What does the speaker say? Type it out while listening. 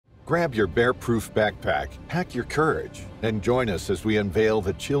Grab your bear-proof backpack, pack your courage, and join us as we unveil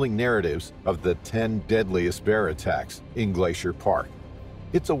the chilling narratives of the 10 deadliest bear attacks in Glacier Park.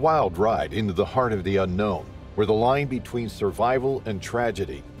 It's a wild ride into the heart of the unknown, where the line between survival and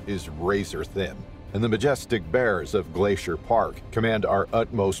tragedy is razor thin, and the majestic bears of Glacier Park command our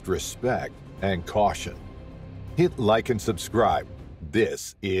utmost respect and caution. Hit like and subscribe.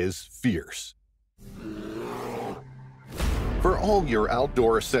 This is Fierce. For all your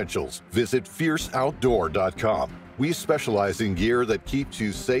outdoor essentials, visit fierceoutdoor.com. We specialize in gear that keeps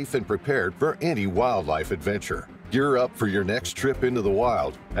you safe and prepared for any wildlife adventure. Gear up for your next trip into the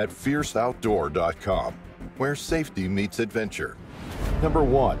wild at fierceoutdoor.com, where safety meets adventure. Number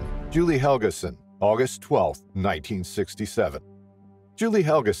 1. Julie Helgeson, August 12, 1967. Julie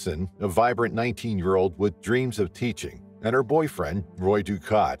Helgeson, a vibrant 19-year-old with dreams of teaching, and her boyfriend, Roy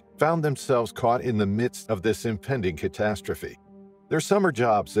Ducat, found themselves caught in the midst of this impending catastrophe. Their summer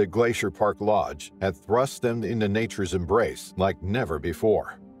jobs at Glacier Park Lodge had thrust them into nature's embrace like never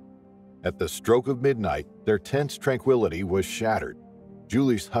before. At the stroke of midnight, their tense tranquility was shattered.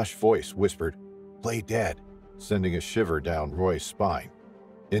 Julie's hushed voice whispered, "Play dead," sending a shiver down Roy's spine.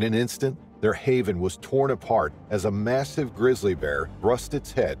 In an instant, their haven was torn apart as a massive grizzly bear thrust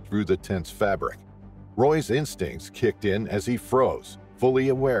its head through the tent's fabric. Roy's instincts kicked in as he froze, fully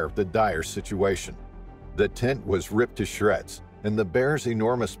aware of the dire situation. The tent was ripped to shreds, and the bear's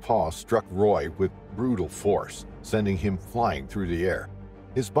enormous paw struck Roy with brutal force, sending him flying through the air.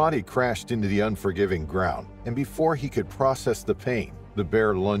 His body crashed into the unforgiving ground, and before he could process the pain, the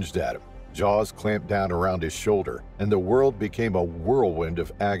bear lunged at him. Jaws clamped down around his shoulder, and the world became a whirlwind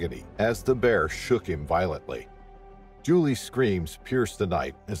of agony as the bear shook him violently. Julie's screams pierced the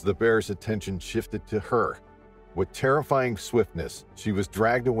night as the bear's attention shifted to her. With terrifying swiftness, she was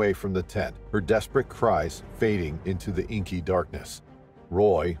dragged away from the tent, her desperate cries fading into the inky darkness.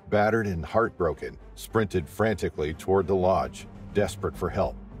 Roy, battered and heartbroken, sprinted frantically toward the lodge, desperate for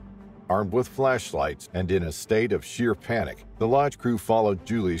help. Armed with flashlights and in a state of sheer panic, the lodge crew followed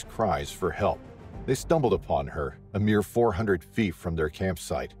Julie's cries for help. They stumbled upon her, a mere 400 feet from their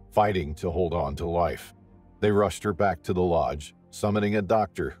campsite, fighting to hold on to life. They rushed her back to the lodge, summoning a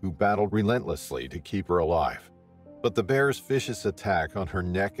doctor who battled relentlessly to keep her alive. But the bear's vicious attack on her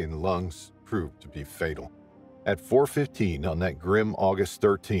neck and lungs proved to be fatal. At 4:15 on that grim August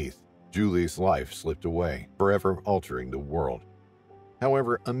 13th, Julie's life slipped away, forever altering the world.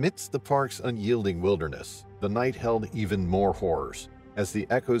 However, amidst the park's unyielding wilderness, the night held even more horrors, as the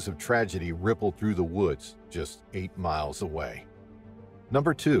echoes of tragedy rippled through the woods just 8 miles away.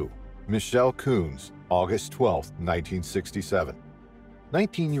 Number 2. Michele Koons, August 12, 1967.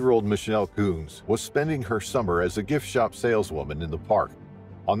 19-year-old Michele Koons was spending her summer as a gift shop saleswoman in the park.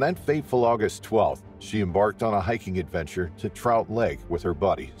 On that fateful August 12th, she embarked on a hiking adventure to Trout Lake with her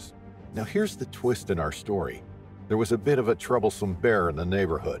buddies. Now here's the twist in our story. There was a bit of a troublesome bear in the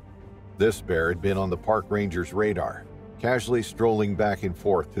neighborhood. This bear had been on the park ranger's radar, casually strolling back and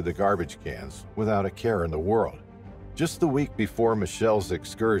forth to the garbage cans without a care in the world. Just the week before Michelle's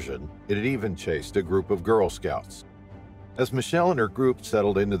excursion, it had even chased a group of Girl Scouts. As Michele and her group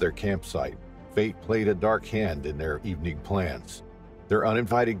settled into their campsite, fate played a dark hand in their evening plans. Their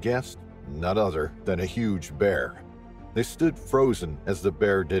uninvited guest, none other than a huge bear. They stood frozen as the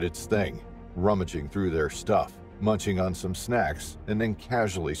bear did its thing, rummaging through their stuff, munching on some snacks, and then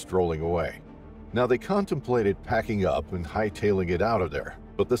casually strolling away. Now they contemplated packing up and hightailing it out of there,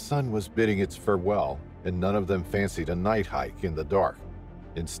 but the sun was bidding its farewell, and none of them fancied a night hike in the dark.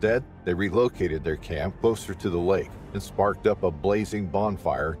 Instead, they relocated their camp closer to the lake and sparked up a blazing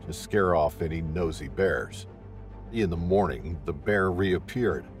bonfire to scare off any nosy bears. In the morning, the bear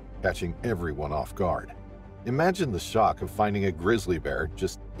reappeared, catching everyone off guard. Imagine the shock of finding a grizzly bear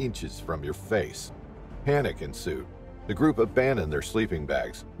just inches from your face. Panic ensued. The group abandoned their sleeping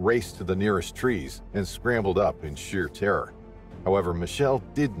bags, raced to the nearest trees, and scrambled up in sheer terror. However, Michele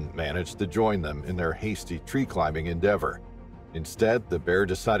didn't manage to join them in their hasty tree-climbing endeavor. Instead, the bear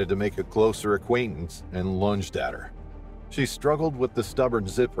decided to make a closer acquaintance and lunged at her. She struggled with the stubborn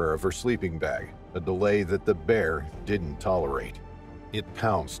zipper of her sleeping bag, a delay that the bear didn't tolerate. It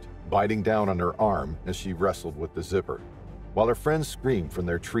pounced, biting down on her arm as she wrestled with the zipper. While her friends screamed from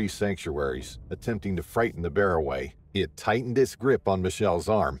their tree sanctuaries, attempting to frighten the bear away, it tightened its grip on Michelle's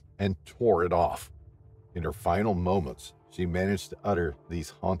arm and tore it off. In her final moments, she managed to utter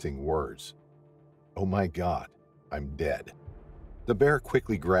these haunting words. "Oh my God, I'm dead." The bear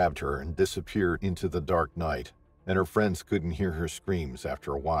quickly grabbed her and disappeared into the dark night, and her friends couldn't hear her screams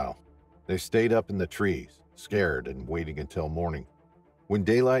after a while. They stayed up in the trees, scared and waiting until morning. When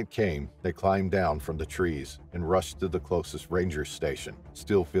daylight came, they climbed down from the trees and rushed to the closest ranger station,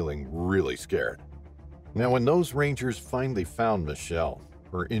 still feeling really scared. Now, when those rangers finally found Michele,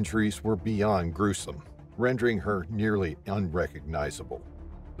 her injuries were beyond gruesome, rendering her nearly unrecognizable.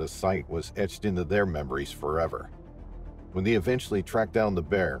 The sight was etched into their memories forever. When they eventually tracked down the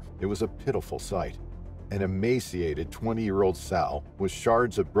bear, it was a pitiful sight. An emaciated 20-year-old sow with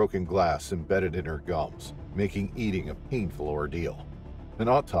shards of broken glass embedded in her gums, making eating a painful ordeal. An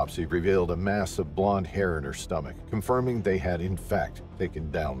autopsy revealed a mass of blonde hair in her stomach, confirming they had in fact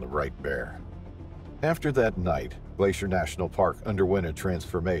taken down the right bear. After that night, Glacier National Park underwent a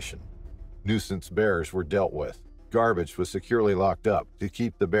transformation. Nuisance bears were dealt with. Garbage was securely locked up to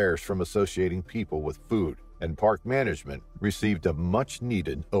keep the bears from associating people with food, and park management received a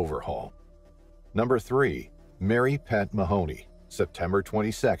much-needed overhaul. Number 3. Mary Pat Mahoney, September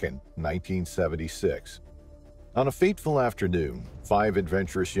 22, 1976. On a fateful afternoon, 5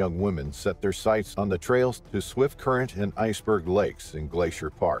 adventurous young women set their sights on the trails to Swift Current and Iceberg Lakes in Glacier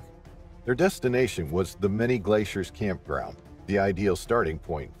Park. Their destination was the Many Glaciers Campground, the ideal starting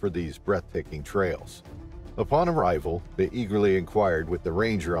point for these breathtaking trails. Upon arrival, they eagerly inquired with the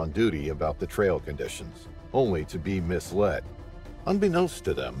ranger on duty about the trail conditions, only to be misled. Unbeknownst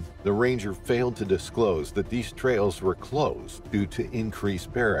to them, the ranger failed to disclose that these trails were closed due to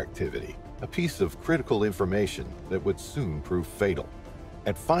increased bear activity, a piece of critical information that would soon prove fatal.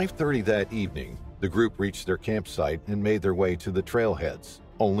 At 5:30 that evening, the group reached their campsite and made their way to the trailheads,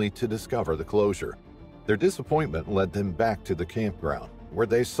 only to discover the closure. Their disappointment led them back to the campground, where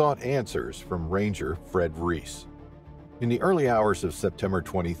they sought answers from Ranger Fred Reese. In the early hours of September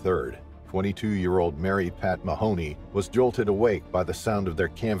 23rd, 22-year-old Mary Pat Mahoney was jolted awake by the sound of their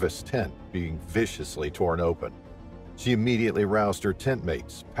canvas tent being viciously torn open. She immediately roused her tent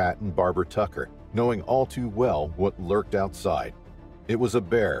mates, Pat and Barbara Tucker, knowing all too well what lurked outside. It was a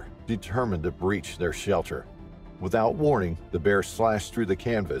bear, determined to breach their shelter. Without warning, the bear slashed through the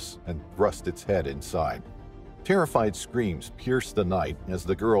canvas and thrust its head inside. Terrified screams pierced the night as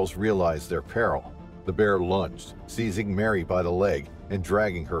the girls realized their peril. The bear lunged, seizing Mary by the leg and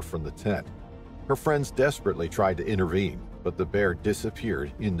dragging her from the tent. Her friends desperately tried to intervene, but the bear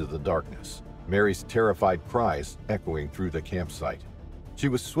disappeared into the darkness, Mary's terrified cries echoing through the campsite. She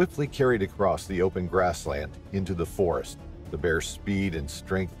was swiftly carried across the open grassland into the forest, the bear's speed and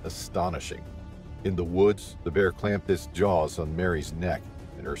strength astonishing. In the woods, the bear clamped its jaws on Mary's neck,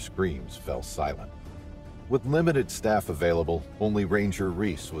 and her screams fell silent. With limited staff available, only Ranger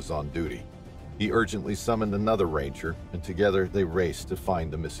Reese was on duty. He urgently summoned another ranger, and together they raced to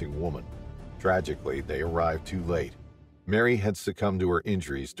find the missing woman. Tragically, they arrived too late. Mary had succumbed to her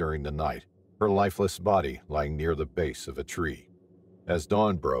injuries during the night, her lifeless body lying near the base of a tree. As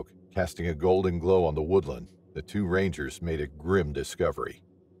dawn broke, casting a golden glow on the woodland, the 2 rangers made a grim discovery.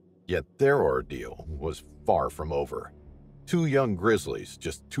 Yet their ordeal was far from over. 2 young grizzlies,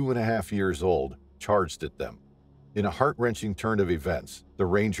 just 2.5 years old, charged at them. In a heart-wrenching turn of events, the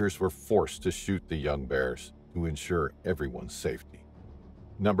rangers were forced to shoot the young bears to ensure everyone's safety.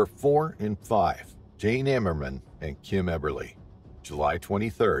 Number 4 and 5, Jane Ammerman and Kim Emberly, July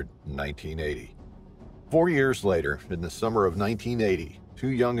 23, 1980. 4 years later, in the summer of 1980, 2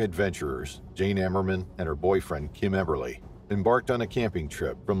 young adventurers, Jane Ammerman and her boyfriend Kim Emberly, embarked on a camping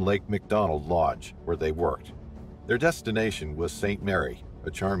trip from Lake McDonald Lodge, where they worked. Their destination was St. Mary, a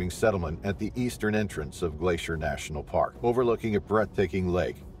charming settlement at the eastern entrance of Glacier National Park, overlooking a breathtaking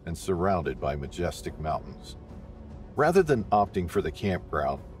lake and surrounded by majestic mountains. Rather than opting for the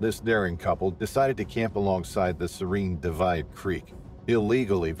campground, this daring couple decided to camp alongside the serene Divide Creek,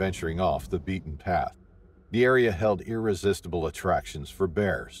 illegally venturing off the beaten path. The area held irresistible attractions for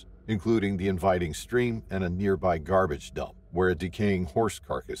bears, including the inviting stream and a nearby garbage dump where a decaying horse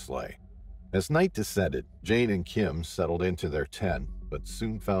carcass lay. As night descended, Jane and Kim settled into their tent, but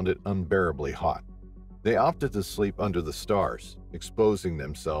soon found it unbearably hot. They opted to sleep under the stars, exposing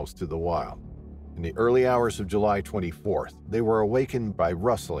themselves to the wild. In the early hours of July 24th, they were awakened by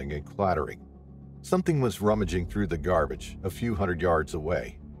rustling and clattering. Something was rummaging through the garbage a few hundred yards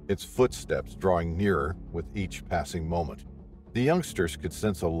away, its footsteps drawing nearer with each passing moment. The youngsters could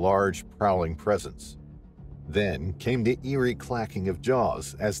sense a large, prowling presence. Then came the eerie clacking of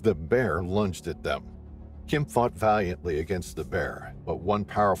jaws as the bear lunged at them. Kim fought valiantly against the bear, but one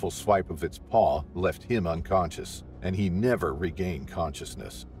powerful swipe of its paw left him unconscious, and he never regained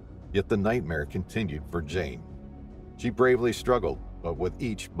consciousness. Yet the nightmare continued for Jane. She bravely struggled, but with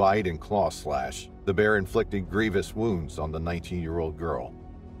each bite and claw slash, the bear inflicted grievous wounds on the 19-year-old girl.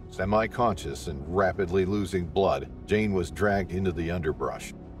 Semi-conscious and rapidly losing blood, Jane was dragged into the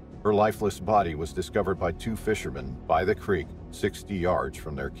underbrush. Her lifeless body was discovered by two fishermen by the creek 60 yards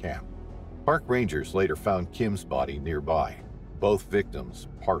from their camp. Park rangers later found Kim's body nearby, both victims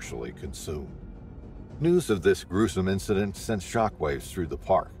partially consumed. News of this gruesome incident sent shockwaves through the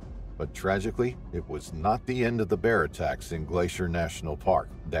park, but tragically, it was not the end of the bear attacks in Glacier National Park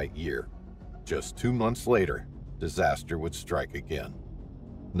that year. Just 2 months later, disaster would strike again.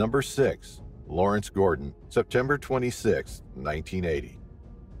 Number 6. Lawrence Goeden, September 26, 1980.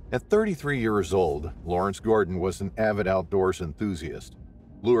 At 33 years old, Lawrence Goeden was an avid outdoors enthusiast,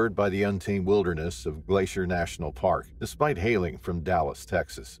 lured by the untamed wilderness of Glacier National Park despite hailing from Dallas,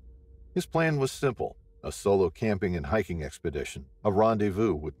 Texas. His plan was simple: a solo camping and hiking expedition, a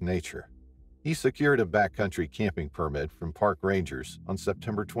rendezvous with nature. He secured a backcountry camping permit from park rangers on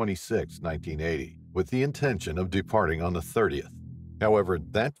September 26, 1980, with the intention of departing on the 30th. However,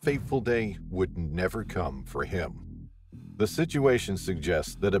 that fateful day would never come for him. The situation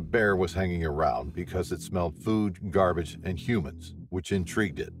suggests that a bear was hanging around because it smelled food, garbage, and humans, which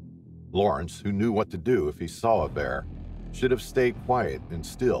intrigued it. Lawrence, who knew what to do if he saw a bear, should have stayed quiet and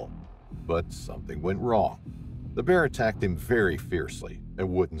still, but something went wrong. The bear attacked him very fiercely and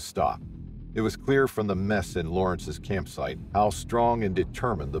wouldn't stop. It was clear from the mess in Lawrence's campsite how strong and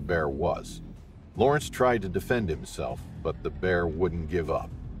determined the bear was. Lawrence tried to defend himself, but the bear wouldn't give up.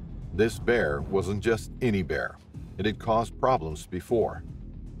 This bear wasn't just any bear. It had caused problems before.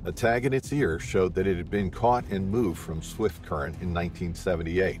 A tag in its ear showed that it had been caught and moved from Swift Current in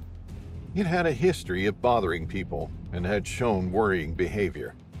 1978. It had a history of bothering people and had shown worrying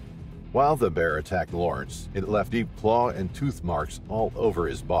behavior. While the bear attacked Lawrence, it left deep claw and tooth marks all over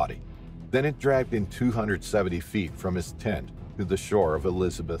his body. Then it dragged him 270 feet from his tent to the shore of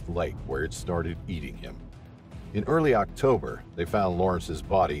Elizabeth Lake, where it started eating him. In early October, they found Lawrence's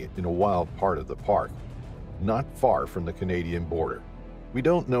body in a wild part of the park, not far from the Canadian border. We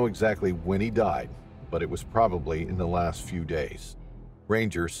don't know exactly when he died, but it was probably in the last few days.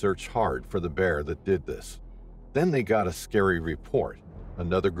 Rangers searched hard for the bear that did this. Then they got a scary report.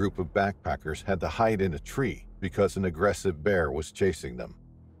 Another group of backpackers had to hide in a tree because an aggressive bear was chasing them.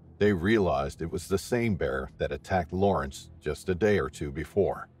 They realized it was the same bear that attacked Lawrence just a day or two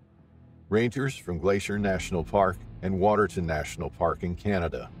before. Rangers from Glacier National Park and Waterton National Park in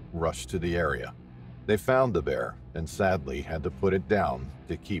Canada rushed to the area. They found the bear and sadly had to put it down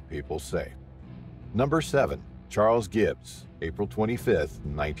to keep people safe. Number 7. Charles Gibbs, April 25,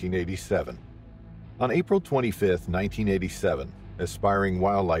 1987. On April 25, 1987, aspiring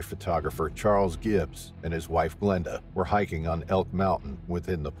wildlife photographer Charles Gibbs and his wife Glenda were hiking on Elk Mountain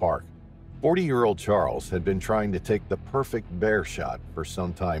within the park. 40-year-old Charles had been trying to take the perfect bear shot for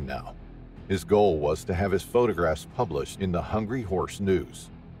some time now. His goal was to have his photographs published in the Hungry Horse News.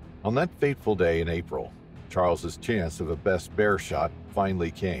 On that fateful day in April, Charles's chance of a best bear shot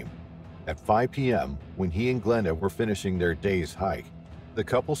finally came. At 5 p.m., when he and Glenda were finishing their day's hike, the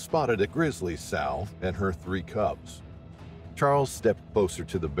couple spotted a grizzly sow and her 3 cubs. Charles stepped closer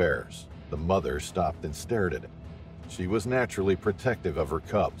to the bears. The mother stopped and stared at him. She was naturally protective of her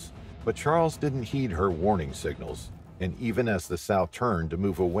cubs, but Charles didn't heed her warning signals, and even as the sow turned to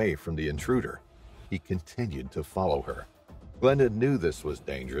move away from the intruder, he continued to follow her. Glenda knew this was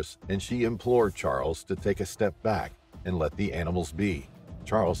dangerous, and she implored Charles to take a step back and let the animals be.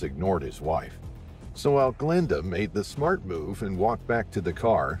 Charles ignored his wife. So while Glenda made the smart move and walked back to the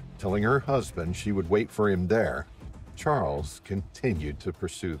car, telling her husband she would wait for him there, Charles continued to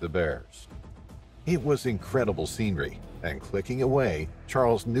pursue the bears. It was incredible scenery, and clicking away,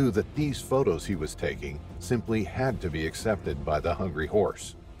 Charles knew that these photos he was taking simply had to be accepted by the Hungry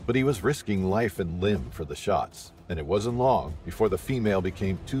Horse. But he was risking life and limb for the shots, and it wasn't long before the female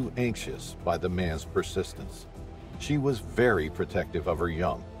became too anxious by the man's persistence. She was very protective of her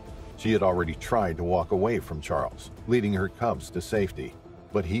young. She had already tried to walk away from Charles, leading her cubs to safety,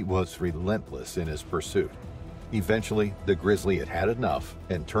 but he was relentless in his pursuit. Eventually, the grizzly had had enough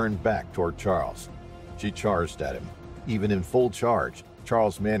and turned back toward Charles. She charged at him. Even in full charge,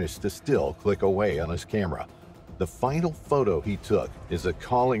 Charles managed to still click away on his camera. The final photo he took is a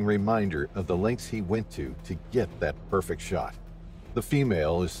calling reminder of the lengths he went to get that perfect shot. The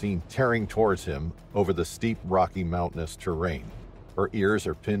female is seen tearing towards him over the steep, rocky, mountainous terrain. Her ears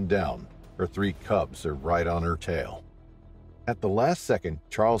are pinned down. Her 3 cubs are right on her tail. At the last second,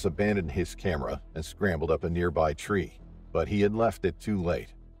 Charles abandoned his camera and scrambled up a nearby tree, but he had left it too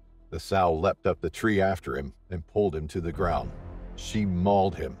late. The sow leapt up the tree after him and pulled him to the ground. She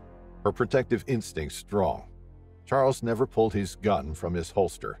mauled him, her protective instincts strong. Charles never pulled his gun from his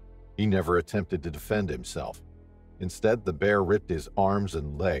holster. He never attempted to defend himself. Instead, the bear ripped his arms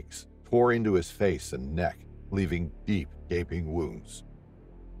and legs, tore into his face and neck, leaving deep, gaping wounds.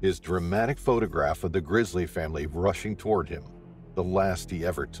 His dramatic photograph of the grizzly family rushing toward him, the last he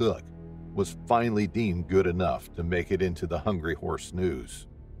ever took, was finally deemed good enough to make it into the Hungry Horse News.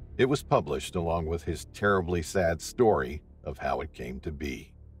 It was published along with his terribly sad story of how it came to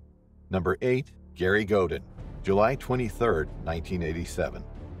be. Number 8. Gary Goeden, July 23, 1987.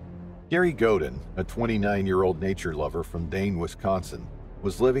 Gary Goeden, a 29-year-old nature lover from Dane, Wisconsin,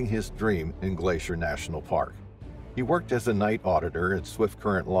 was living his dream in Glacier National Park. He worked as a night auditor at Swift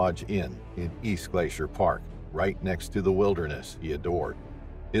Current Lodge Inn in East Glacier Park, right next to the wilderness he adored.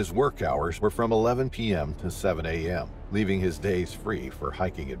 His work hours were from 11 p.m. to 7 a.m., leaving his days free for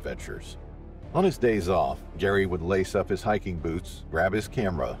hiking adventures. On his days off, Gary would lace up his hiking boots, grab his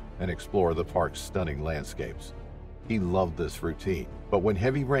camera, and explore the park's stunning landscapes. He loved this routine, but when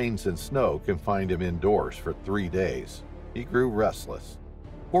heavy rains and snow confined him indoors for 3 days, he grew restless.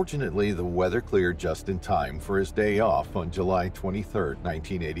 Fortunately, the weather cleared just in time for his day off on July 23,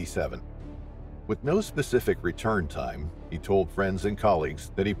 1987. With no specific return time, he told friends and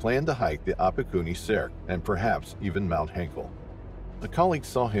colleagues that he planned to hike the Apakuni Cirque and perhaps even Mount Henkel. A colleague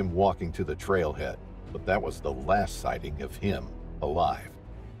saw him walking to the trailhead, but that was the last sighting of him alive.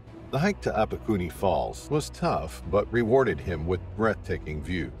 The hike to Apakuni Falls was tough, but rewarded him with breathtaking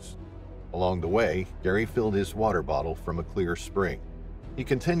views. Along the way, Gary filled his water bottle from a clear spring. He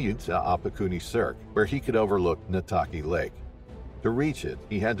continued to Apakuni Cirque, where he could overlook Nataki Lake. To reach it,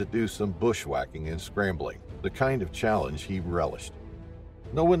 he had to do some bushwhacking and scrambling, the kind of challenge he relished.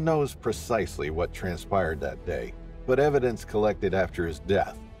 No one knows precisely what transpired that day, but evidence collected after his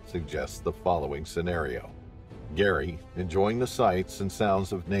death suggests the following scenario. Gary, enjoying the sights and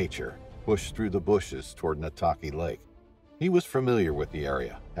sounds of nature, pushed through the bushes toward Nataki Lake. He was familiar with the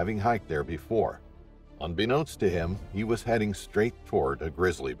area, having hiked there before. Unbeknownst to him, he was heading straight toward a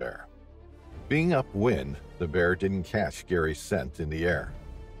grizzly bear. Being upwind, the bear didn't catch Gary's scent in the air.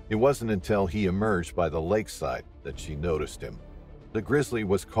 It wasn't until he emerged by the lakeside that she noticed him. The grizzly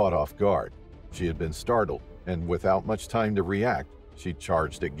was caught off guard. She had been startled, and without much time to react, she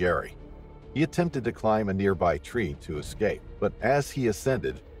charged at Gary. He attempted to climb a nearby tree to escape, but as he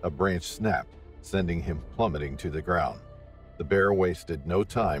ascended, a branch snapped, sending him plummeting to the ground. The bear wasted no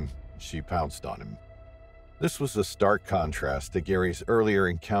time. She pounced on him. This was a stark contrast to Gary's earlier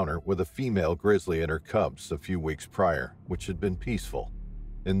encounter with a female grizzly and her cubs a few weeks prior, which had been peaceful.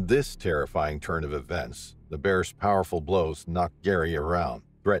 In this terrifying turn of events, the bear's powerful blows knocked Gary around,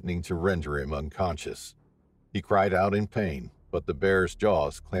 threatening to render him unconscious. He cried out in pain, but the bear's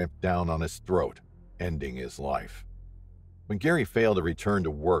jaws clamped down on his throat, ending his life. When Gary failed to return to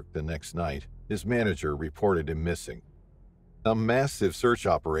work the next night, his manager reported him missing. A massive search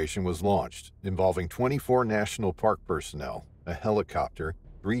operation was launched, involving 24 National Park personnel, a helicopter,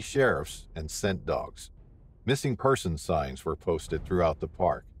 3 sheriffs, and scent dogs. Missing person signs were posted throughout the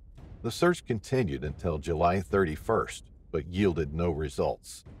park. The search continued until July 31st, but yielded no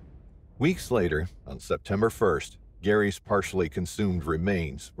results. Weeks later, on September 1st, Gary's partially consumed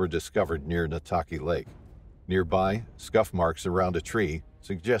remains were discovered near Nataki Lake. Nearby, scuff marks around a tree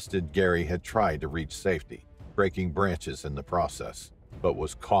suggested Gary had tried to reach safety, breaking branches in the process, but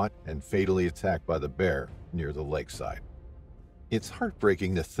was caught and fatally attacked by the bear near the lakeside. It's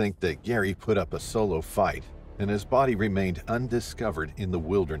heartbreaking to think that Gary put up a solo fight and his body remained undiscovered in the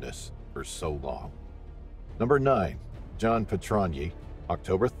wilderness for so long. Number 9. John Petranyi,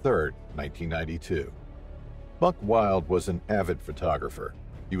 October 3, 1992. Buck Wild was an avid photographer.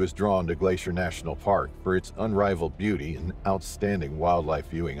 He was drawn to Glacier National Park for its unrivaled beauty and outstanding wildlife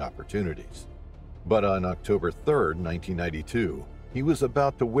viewing opportunities. But on October 3, 1992, he was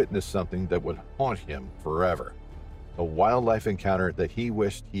about to witness something that would haunt him forever. A wildlife encounter that he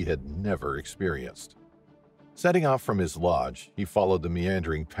wished he had never experienced. Setting off from his lodge, he followed the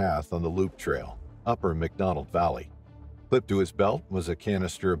meandering path on the loop trail, Upper McDonald Valley. Clipped to his belt was a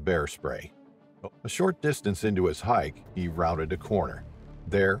canister of bear spray. A short distance into his hike, he rounded a corner.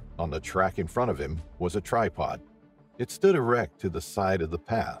 There, on the track in front of him, was a tripod. It stood erect to the side of the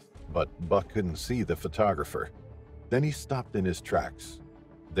path, but Buck couldn't see the photographer. Then he stopped in his tracks.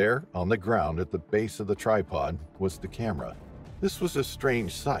 There, on the ground at the base of the tripod, was the camera. This was a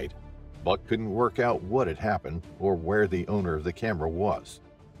strange sight. Buck couldn't work out what had happened or where the owner of the camera was.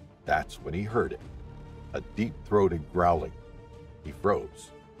 That's when he heard it. A deep-throated growling. He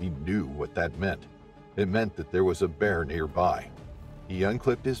froze. He knew what that meant. It meant that there was a bear nearby. He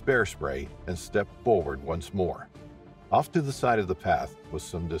unclipped his bear spray and stepped forward once more. Off to the side of the path was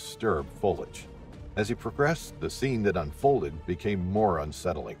some disturbed foliage. As he progressed, the scene that unfolded became more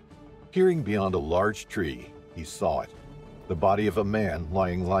unsettling. Peering beyond a large tree, he saw it. The body of a man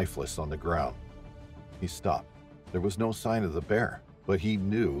lying lifeless on the ground. He stopped. There was no sign of the bear. but he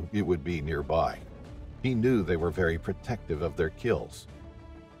knew it would be nearby. He knew they were very protective of their kills.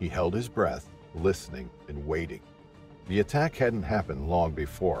 He held his breath, listening and waiting. The attack hadn't happened long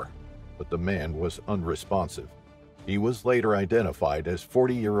before, but the man was unresponsive. He was later identified as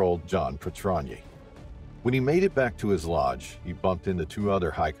 40-year-old John Petranyi. When he made it back to his lodge, he bumped into two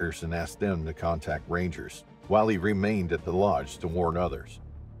other hikers and asked them to contact rangers, while he remained at the lodge to warn others.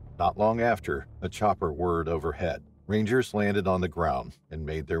 Not long after, a chopper whirred overhead. Rangers landed on the ground and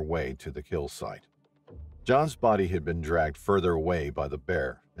made their way to the kill site. John's body had been dragged further away by the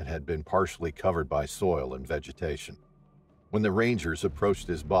bear and had been partially covered by soil and vegetation. When the rangers approached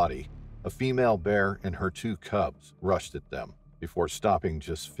his body, a female bear and her two cubs rushed at them before stopping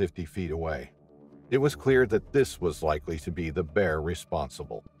just 50 feet away. It was clear that this was likely to be the bear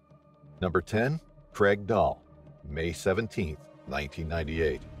responsible. Number 10. Craig Dahl, May 17,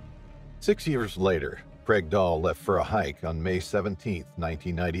 1998. 6 years later, Craig Dahl left for a hike on May 17,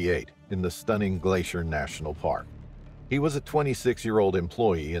 1998, in the stunning Glacier National Park. He was a 26-year-old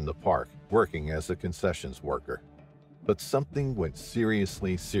employee in the park, working as a concessions worker. But something went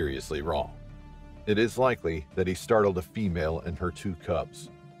seriously wrong. It is likely that he startled a female and her two cubs.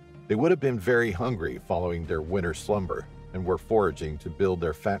 They would have been very hungry following their winter slumber and were foraging to build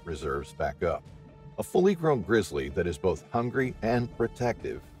their fat reserves back up. A fully grown grizzly that is both hungry and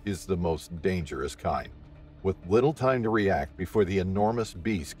protective is the most dangerous kind. With little time to react before the enormous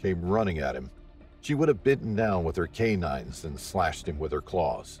beast came running at him, she would have bitten down with her canines and slashed him with her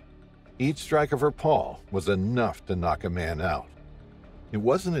claws. Each strike of her paw was enough to knock a man out. It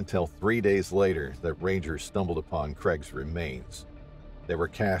wasn't until 3 days later that rangers stumbled upon Craig's remains. They were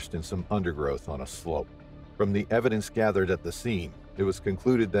cached in some undergrowth on a slope. From the evidence gathered at the scene, it was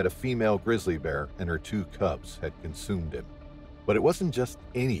concluded that a female grizzly bear and her two cubs had consumed him. But it wasn't just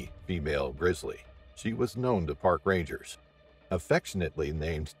any female grizzly. She was known to park rangers. Affectionately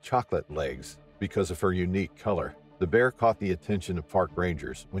named Chocolate Legs because of her unique color, the bear caught the attention of park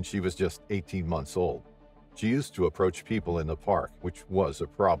rangers when she was just 18 months old. She used to approach people in the park, which was a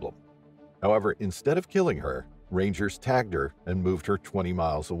problem. However, instead of killing her, rangers tagged her and moved her 20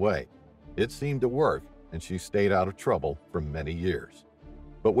 miles away. It seemed to work, and she stayed out of trouble for many years.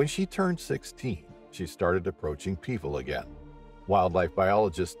 But when she turned 16, she started approaching people again. Wildlife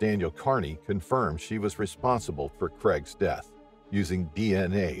biologist Daniel Carney confirmed she was responsible for Craig's death, using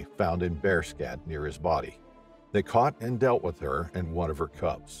DNA found in bear scat near his body. They caught and dealt with her and one of her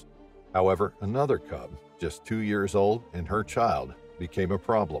cubs. However, another cub, just 2 years old, and her child, became a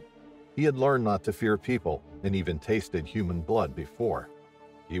problem. He had learned not to fear people and even tasted human blood before.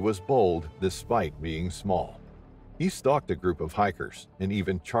 He was bold despite being small. He stalked a group of hikers and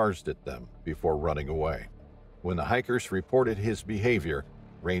even charged at them before running away. When the hikers reported his behavior,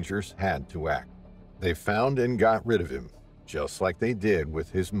 rangers had to act. They found and got rid of him, just like they did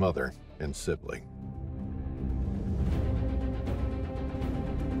with his mother and sibling.